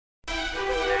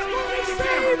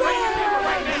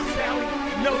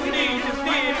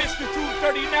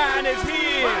239 is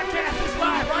here. Broadcast is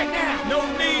live right now. No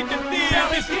need to fear.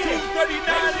 Mr.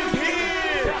 239 is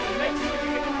here.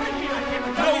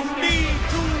 No need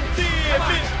to fear.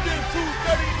 Mr.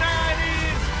 239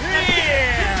 is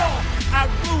here. I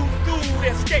flew through,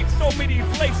 escaped so many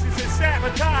places and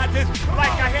sabotages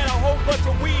like I had a whole bunch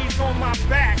of weeds on my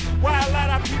back. While a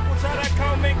lot of people try to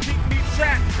come and keep me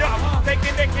trapped up,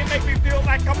 thinking they can make me feel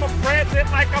like I'm a present,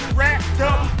 like I'm wrapped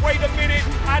up. Wait a minute,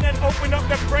 I done opened up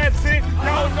the present.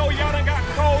 Y'all know y'all done got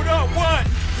caught up. What?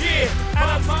 Yeah,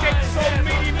 I done escaped so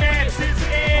many matches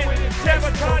and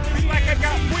sabotages like I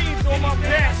got wings on my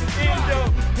back. In the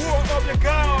war of the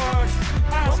gods,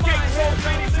 I escaped so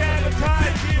many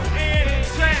sabotages and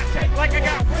traps like I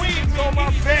got wings on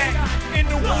my back. In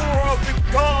the war of the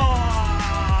gods,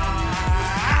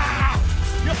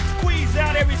 you squeeze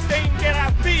out everything that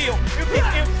I feel. If these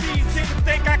MCs didn't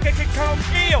think I could become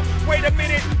ill, wait a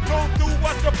minute, go through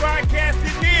what's the broadcast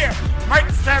in here. Mike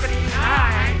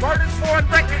 79, Murders Foreign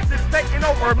Records is taking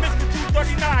over. Mr.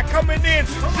 239 coming in.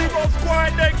 Zero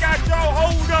Squad, they got y'all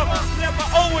hold up. Never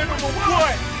owing them a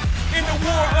what? In the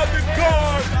war of the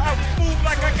gods, I move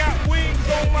like I got wings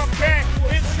on my back.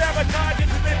 In sabotages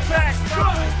and attacks,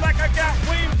 I move like I got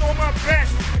wings on my back.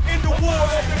 In the war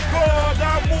of the gods,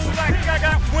 I move like I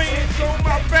got wings on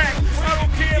my back. I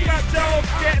don't care about y'all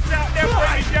cats out there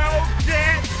bringing y'all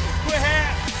cats.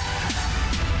 Perhaps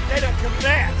they done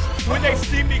collapse. When they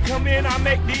see me come in, I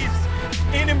make these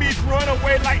enemies run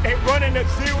away like they running a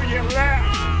zillion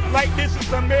laps. Like this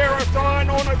is a marathon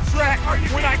on a track.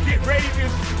 When I get ready to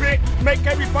spit, make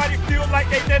everybody feel like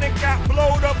they didn't got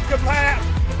blowed up collapse.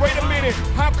 Wait a minute,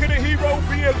 how could a hero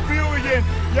be a villain?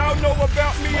 Y'all know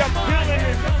about me, I'm feeling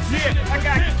it. Yeah, I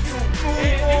got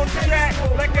smooth on track,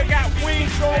 like I got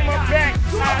wings on my back.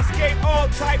 I escape all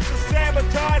types of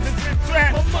sabotages and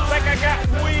traps, like I got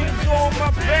wings on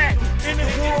my back. In the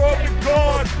war of the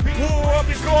gods, war of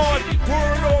the gods,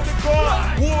 word of the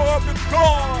gods, war of the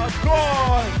gods,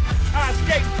 gods. I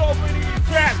escaped so many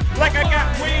traps, like I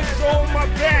got wings on my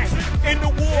back. In the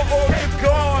war of the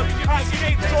gods, I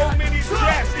escaped so many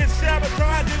traps and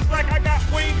sabotages, like I got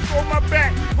wings on my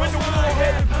back. In the war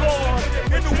of the gods,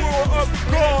 in the war of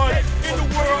the gods, in the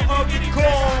world of the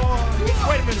gods.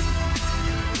 Wait a minute.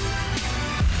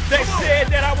 They said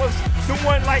that I was the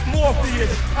one like Morpheus.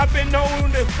 I've been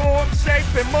known to form, shape,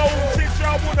 and mold. Since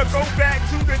y'all wanna go back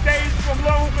to the days from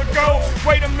long ago.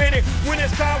 Wait a minute, when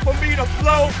it's time for me to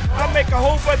flow, I make a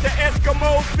whole bunch of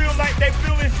Eskimos feel like they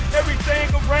feeling everything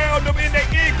around them in their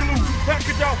igloo. How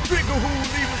could y'all figure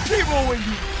who's even zero in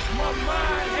you?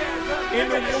 In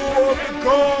the war of the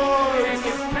gods,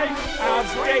 I've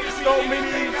escaped so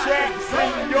many traps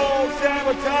and y'all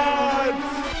sabotage.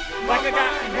 Like I got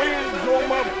wings on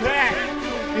my back.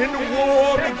 In the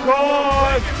war of the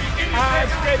gods, I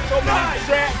escaped so many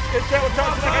traps and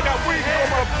sabotages like I got wings on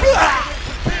my back.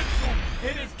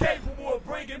 It is capable of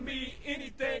bringing me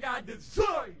anything I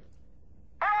deserve.